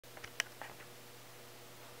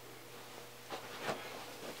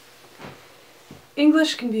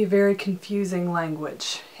English can be a very confusing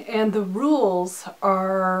language, and the rules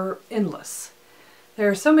are endless. There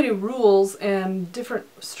are so many rules and different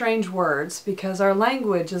strange words because our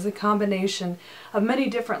language is a combination of many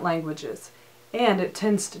different languages, and it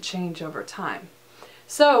tends to change over time.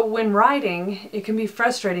 So when writing, it can be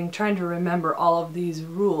frustrating trying to remember all of these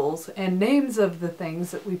rules and names of the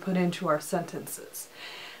things that we put into our sentences.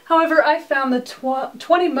 However, I found the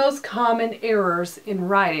 20 most common errors in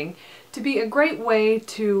writing to be a great way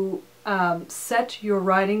to set your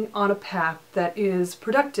writing on a path that is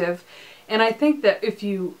productive. And I think that if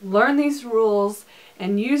you learn these rules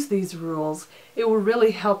and use these rules, it will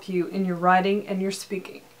really help you in your writing and your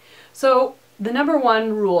speaking. So the number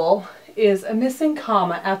one rule is a missing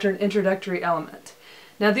comma after an introductory element.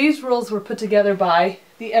 Now these rules were put together by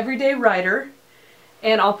the Everyday Writer,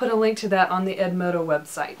 and I'll put a link to that on the Edmodo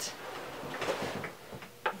website.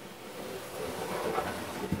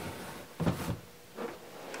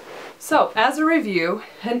 So, as a review,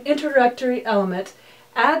 an introductory element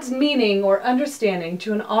adds meaning or understanding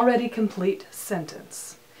to an already complete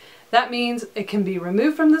sentence. That means it can be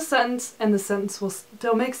removed from the sentence and the sentence will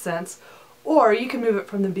still make sense, or you can move it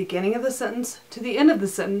from the beginning of the sentence to the end of the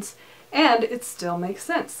sentence and it still makes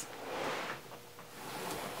sense.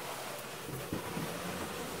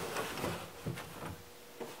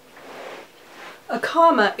 A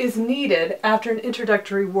comma is needed after an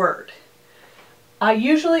introductory word. I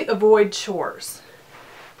usually avoid chores.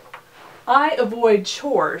 I avoid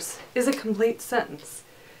chores is a complete sentence.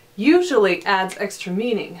 Usually adds extra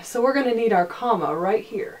meaning, so we're going to need our comma right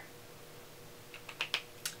here.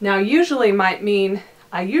 Now usually might mean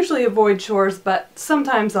I usually avoid chores, but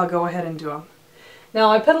sometimes I'll go ahead and do them.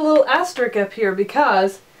 Now I put a little asterisk up here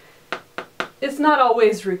because it's not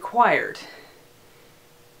always required.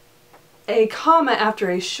 A comma after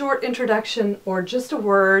a short introduction or just a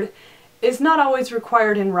word is not always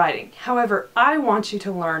required in writing. However, I want you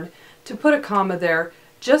to learn to put a comma there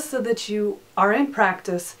just so that you are in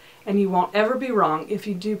practice and you won't ever be wrong if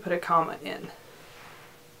you do put a comma in.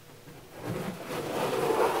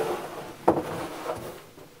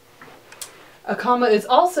 A comma is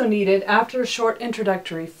also needed after a short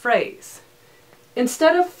introductory phrase.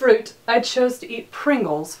 Instead of fruit, I chose to eat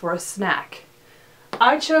Pringles for a snack.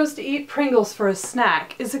 I chose to eat Pringles for a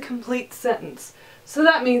snack is a complete sentence. So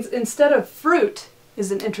that means instead of fruit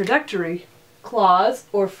is an introductory clause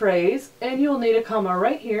or phrase, and you'll need a comma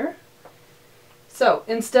right here. So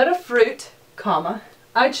instead of fruit, comma,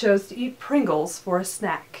 I chose to eat Pringles for a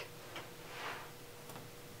snack.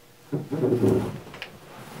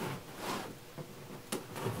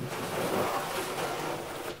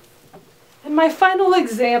 And my final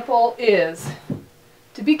example is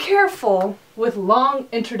to be careful with long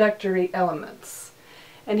introductory elements.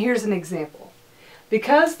 And here's an example.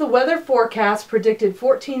 Because the weather forecast predicted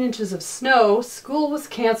 14 inches of snow, school was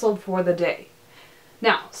canceled for the day.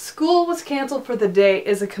 Now, school was canceled for the day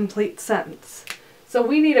is a complete sentence. So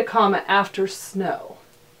we need a comma after snow.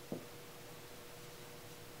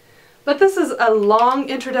 But this is a long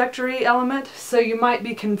introductory element, so you might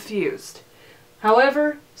be confused.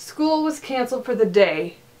 However, school was canceled for the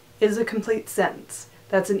day is a complete sentence.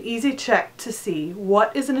 That's an easy check to see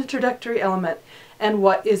what is an introductory element and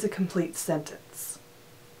what is a complete sentence.